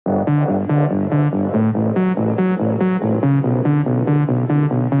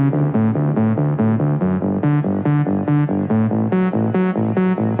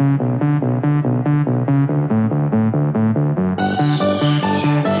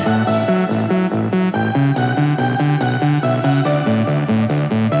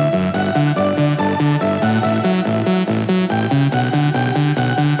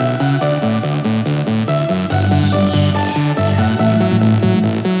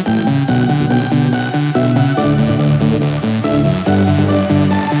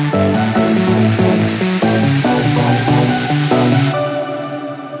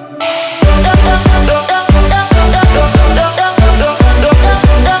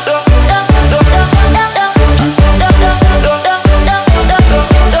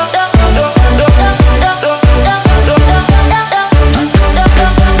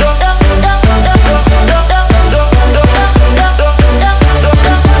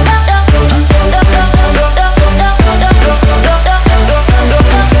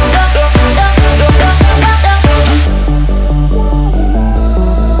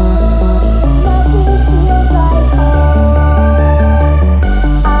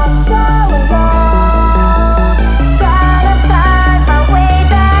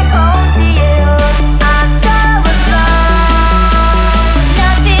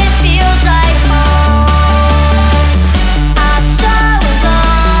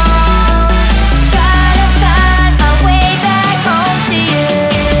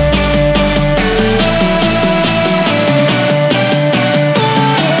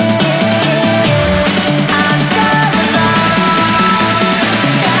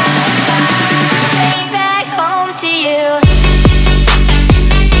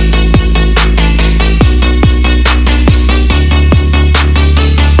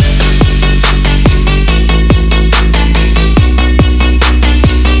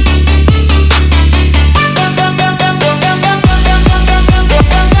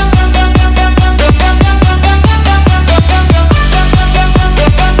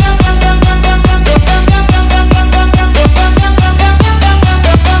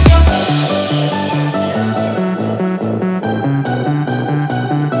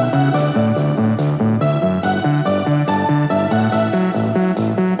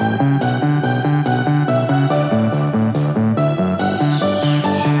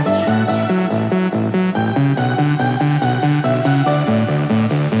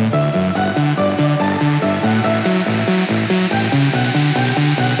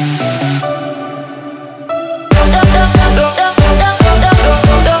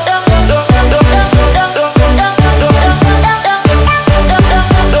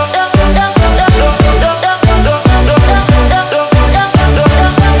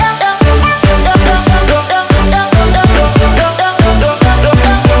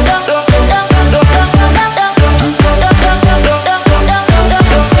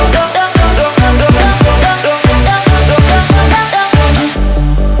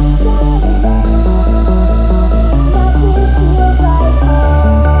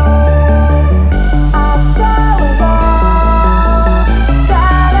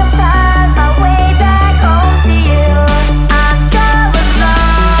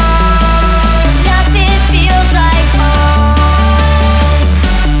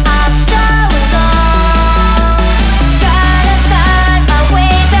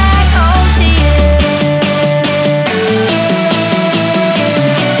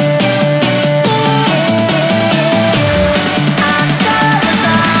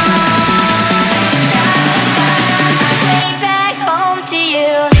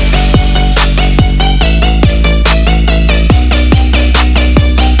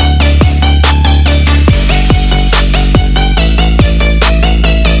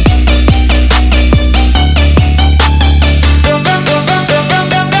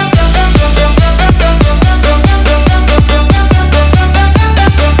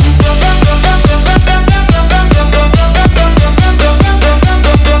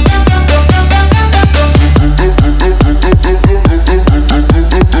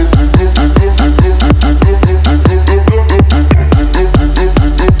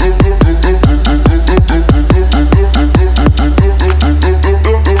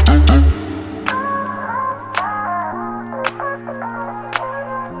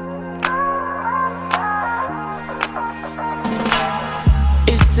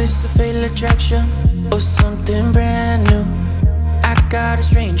attraction or something brand new. I got a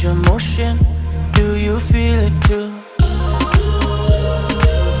strange emotion. Do you feel it too?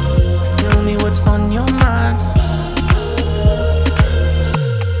 Tell me what's on your mind.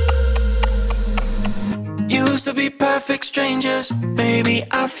 Used to be perfect strangers. Maybe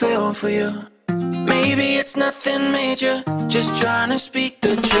I fell for you. Maybe it's nothing major, just trying to speak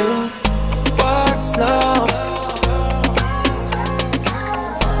the truth. What's love?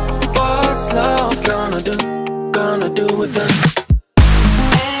 What's love gonna do with us?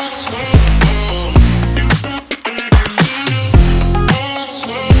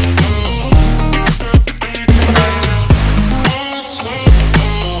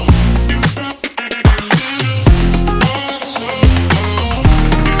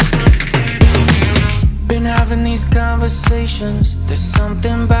 Been having these conversations, there's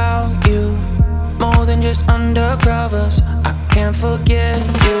something about you, more than just undercovers. I can't forget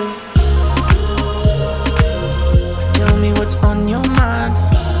you. Tell me what's on your mind.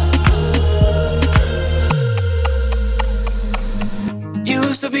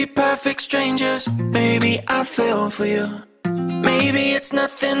 Used to be perfect strangers. Maybe I fell for you. Maybe it's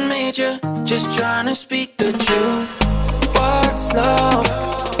nothing major, just trying to speak the truth. What's love?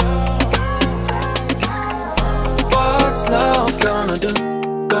 What's love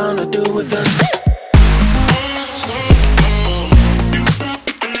gonna do with us?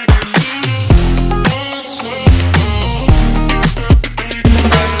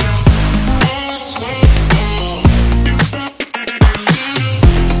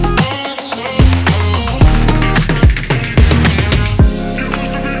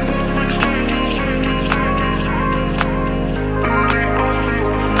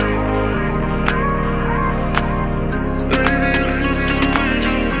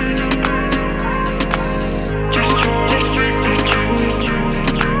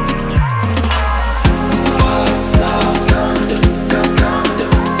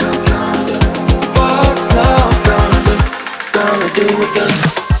 Do with us.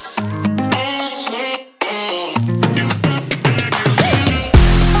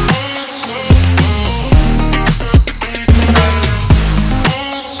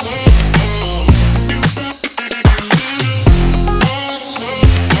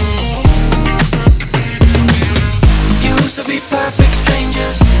 Used to be perfect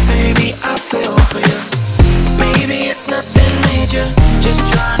strangers. Maybe I fell for you. Maybe it's nothing major, just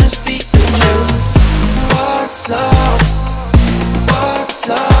trying to speak the truth. What's love? What's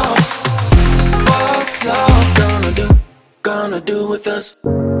love? What's love gonna do with us?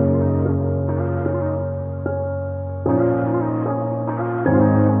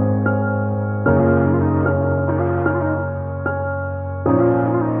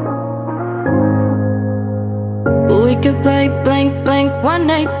 We could play blank, blank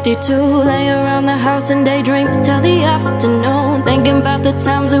 182. Lay around the house and daydream till the afternoon, thinking about the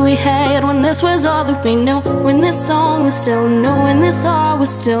times that we had when this was all that we knew, when this song was still new, when this all was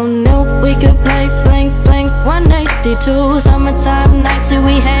still new. We could play blank, blank 182. Summertime nights that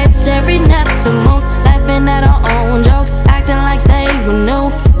we had, staring at the moon, laughing at our own jokes, acting like they were new.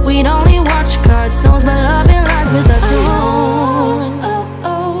 We'd only watch cartoons, but love and life is our tune.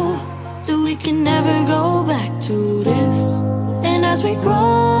 That we can never go back to this. And as we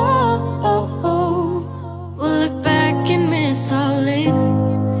grow, we'll look back and miss our life.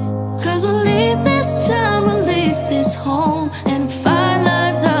 Cause we'll leave this time, we'll leave this home, and find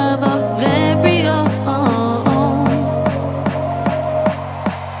life, love our very own.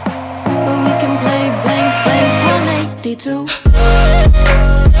 But we can play blank, blank 182.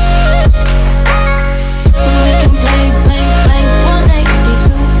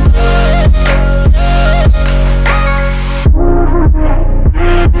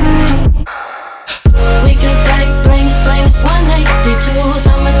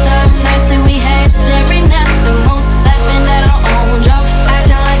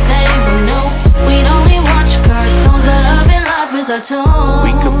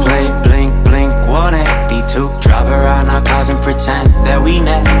 We could play blink, blink 182. Drive around our cars and pretend that we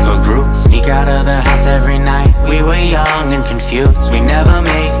never grew. Sneak out of the house every night. We were young and confused. We never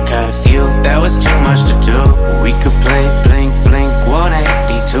made curfew, there was too much to do. We could play blink, blink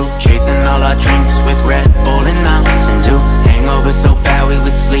 182. Chasing all our drinks with Red Bull and Mountain Dew. Hangover so bad we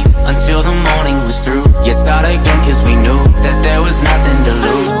would sleep until the morning was through. Yet start again cause we knew that there was nothing to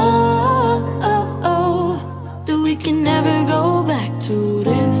lose. That we can never go back to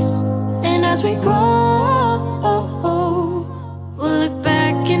this. And as we grow, we'll look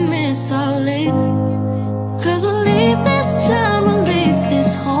back and miss our life. Cause we'll leave this time, we'll leave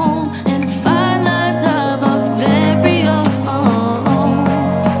this home, and find life, love our very own.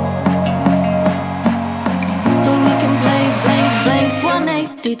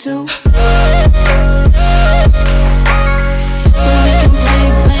 182.